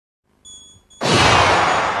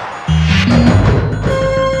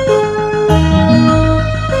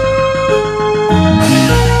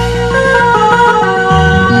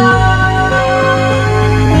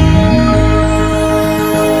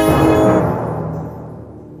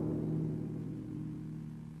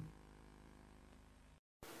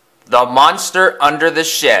The Monster Under the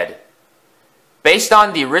Shed. Based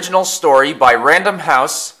on the original story by Random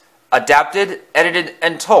House, adapted, edited,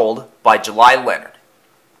 and told by July Leonard.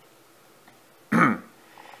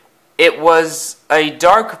 It was a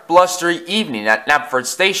dark, blustery evening at Knapford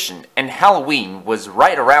Station, and Halloween was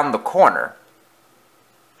right around the corner.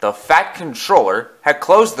 The Fat Controller had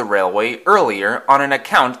closed the railway earlier on an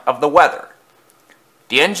account of the weather.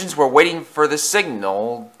 The engines were waiting for the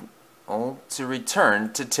signal to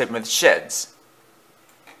return to Tidmouth Sheds.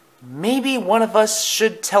 "Maybe one of us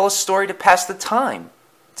should tell a story to pass the time,"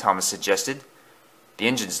 Thomas suggested. The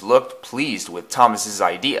engines looked pleased with Thomas's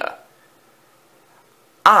idea.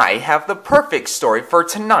 "I have the perfect story for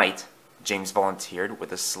tonight," James volunteered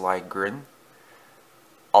with a sly grin.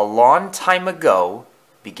 "A long time ago,"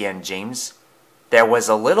 began James, "there was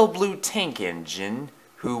a little blue tank engine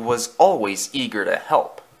who was always eager to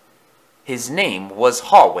help. His name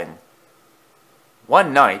was Hawin.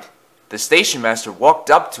 One night, the station master walked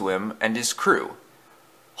up to him and his crew.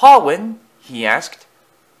 'Hawin,' he asked,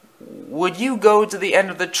 'would you go to the end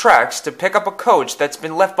of the tracks to pick up a coach that's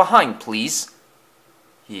been left behind, please?'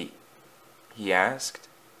 He asked.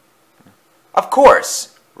 'Of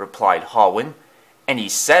course,' replied Hawin, and he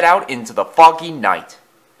set out into the foggy night.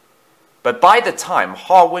 But by the time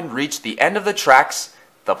Hawin reached the end of the tracks,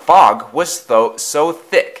 the fog was so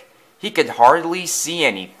thick he could hardly see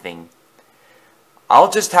anything. 'I'll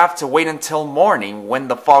just have to wait until morning when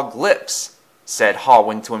the fog lifts,' said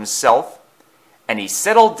Hawin to himself, and he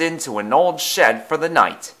settled into an old shed for the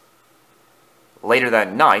night. Later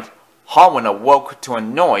that night, Hawin awoke to a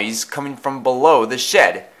noise coming from below the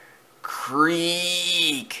shed.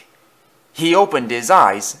 Creak! He opened his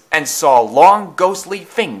eyes and saw long ghostly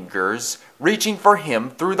fingers reaching for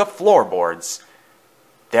him through the floorboards.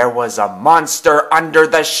 There was a monster under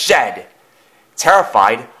the shed!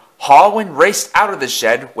 Terrified, Hawin raced out of the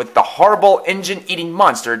shed with the horrible engine-eating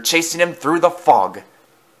monster chasing him through the fog.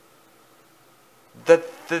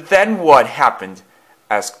 Then what happened?"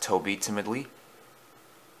 asked Toby timidly.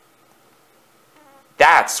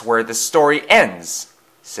 "That's where the story ends,"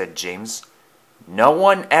 said James. "No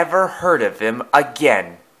one ever heard of him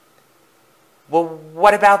again." "Well,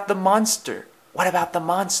 what about the monster? What about the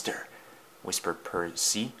monster?" whispered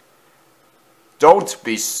Percy. "Don't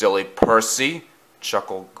be silly, Percy,"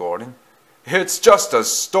 chuckled Gordon. "It's just a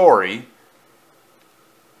story."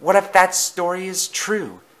 "What if that story is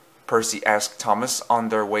true?" Percy asked Thomas on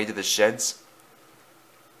their way to the sheds.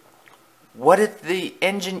 "What if the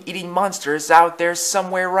engine-eating monster is out there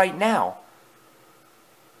somewhere right now?"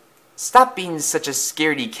 "Stop being such a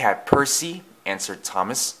scaredy cat, Percy," answered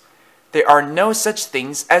Thomas. "There are no such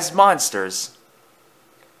things as monsters."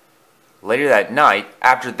 Later that night,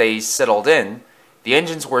 after they settled in, the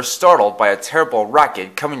engines were startled by a terrible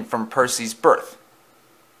racket coming from Percy's berth.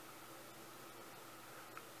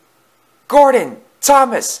 "Gordon!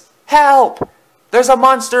 Thomas! Help! There's a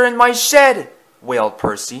monster in my shed!" wailed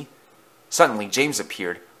Percy. Suddenly James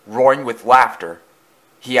appeared, roaring with laughter.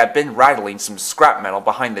 He had been rattling some scrap metal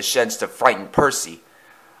behind the sheds to frighten Percy.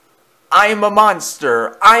 "I'm a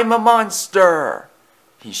monster! I'm a monster!"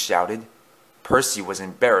 he shouted. Percy was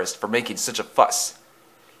embarrassed for making such a fuss.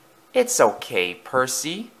 "It's okay,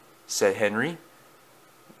 Percy," said Henry.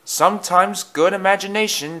 "Sometimes good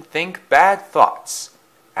imagination think bad thoughts,"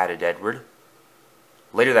 added Edward.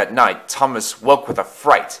 Later that night, Thomas woke with a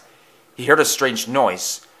fright. He heard a strange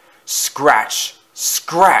noise. Scratch!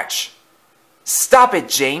 Scratch! "Stop it,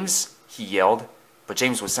 James!" he yelled, but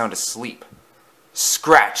James was sound asleep.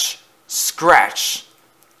 Scratch! Scratch!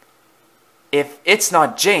 "If it's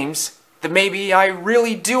not James, then maybe I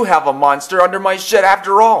really do have a monster under my shed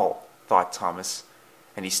after all," thought Thomas,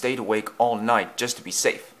 and he stayed awake all night just to be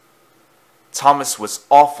safe. Thomas was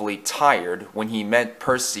awfully tired when he met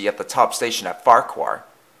Percy at the top station at Farquhar.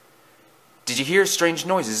 "Did you hear strange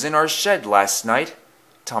noises in our shed last night?"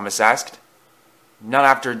 Thomas asked. "Not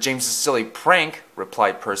after James's silly prank,"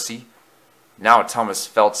 replied Percy. Now Thomas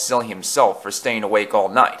felt silly himself for staying awake all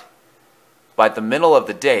night. By the middle of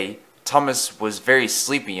the day, Thomas was very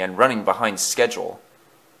sleepy and running behind schedule,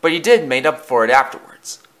 but he did make up for it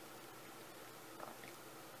afterwards.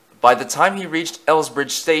 By the time he reached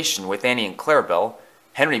Elsbridge Station with Annie and Clarabelle,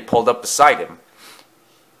 Henry pulled up beside him.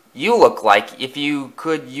 "You look like if you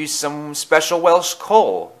could use some special Welsh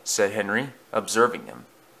coal," said Henry, observing him.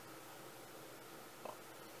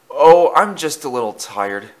 "Oh, I'm just a little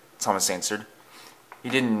tired," Thomas answered. He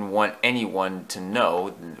didn't want anyone to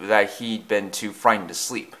know that he'd been too frightened to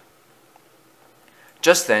sleep.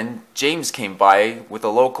 Just then, James came by with a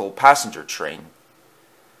local passenger train.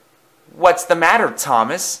 "What's the matter,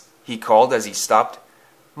 Thomas?" he called as he stopped.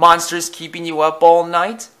 "Monsters keeping you up all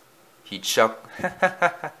night?"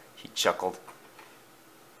 he chuckled.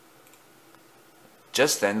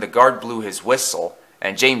 Just then the guard blew his whistle,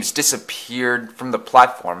 and James disappeared from the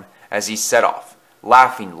platform as he set off,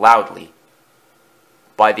 laughing loudly.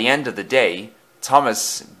 By the end of the day,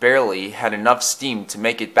 Thomas barely had enough steam to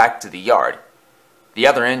make it back to the yard. The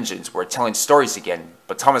other engines were telling stories again,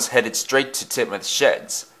 but Thomas headed straight to Titmuth's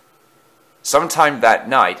sheds. Sometime that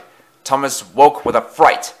night, Thomas woke with a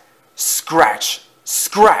fright. Scratch!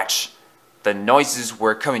 Scratch! The noises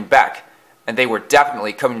were coming back, and they were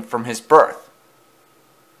definitely coming from his berth.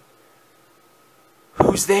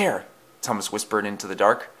 "Who's there?" Thomas whispered into the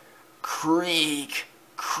dark. "Creak!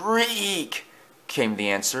 Creak!" came the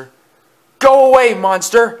answer. "Go away,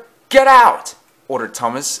 monster! Get out!" ordered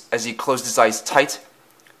Thomas as he closed his eyes tight.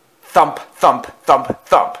 Thump, thump, thump,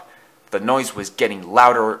 thump. The noise was getting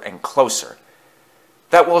louder and closer.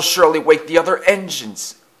 "That will surely wake the other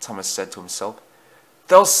engines," Thomas said to himself.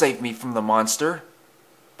 "They'll save me from the monster."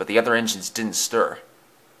 But the other engines didn't stir.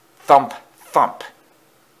 Thump, thump.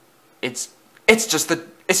 It's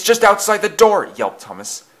just outside the door," yelped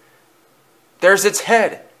Thomas. "There's its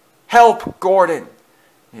head. Help, Gordon!"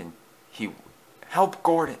 And "Help,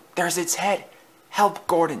 Gordon! There's its head! Help,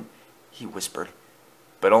 Gordon!" he whispered.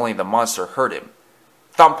 But only the monster heard him.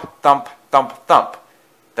 Thump, thump, thump, thump.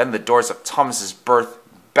 Then the doors of Thomas's berth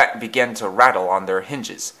began to rattle on their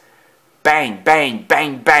hinges. Bang, bang,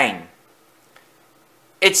 bang, bang.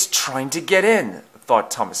 "It's trying to get in,"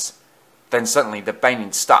 thought Thomas. Then suddenly the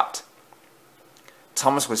banging stopped.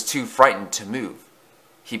 Thomas was too frightened to move.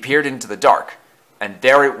 He peered into the dark, and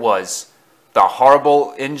there it was, the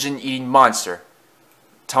horrible engine-eating monster.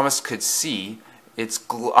 Thomas could see its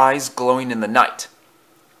eyes glowing in the night.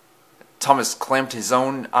 Thomas clamped his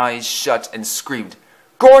own eyes shut and screamed,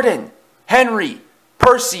 "Gordon! Henry!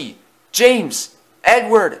 Percy! James!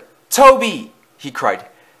 Edward! Toby!" he cried.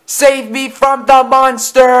 "Save me from the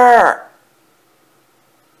monster!"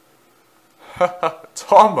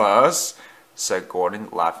 "Thomas," said Gordon,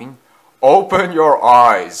 laughing, "open your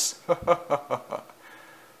eyes."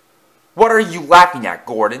 "What are you laughing at,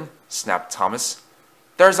 Gordon?" snapped Thomas.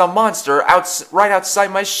 "There's a monster right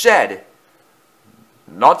outside my shed."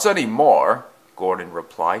 "Not anymore," Gordon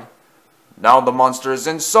replied. "Now the monster is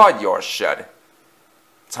inside your shed."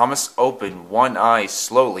 Thomas opened one eye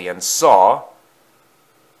slowly and saw...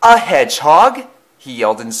 "A hedgehog?" he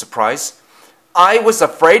yelled in surprise. "I was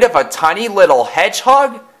afraid of a tiny little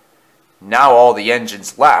hedgehog?" Now all the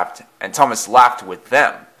engines laughed, and Thomas laughed with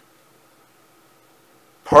them.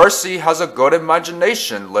 "Percy has a good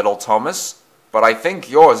imagination, little Thomas, but I think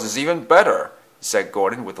yours is even better," said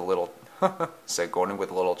Gordon with a little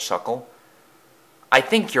chuckle. "I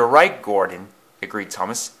think you're right, Gordon," agreed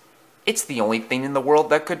Thomas. "It's the only thing in the world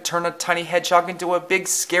that could turn a tiny hedgehog into a big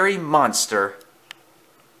scary monster."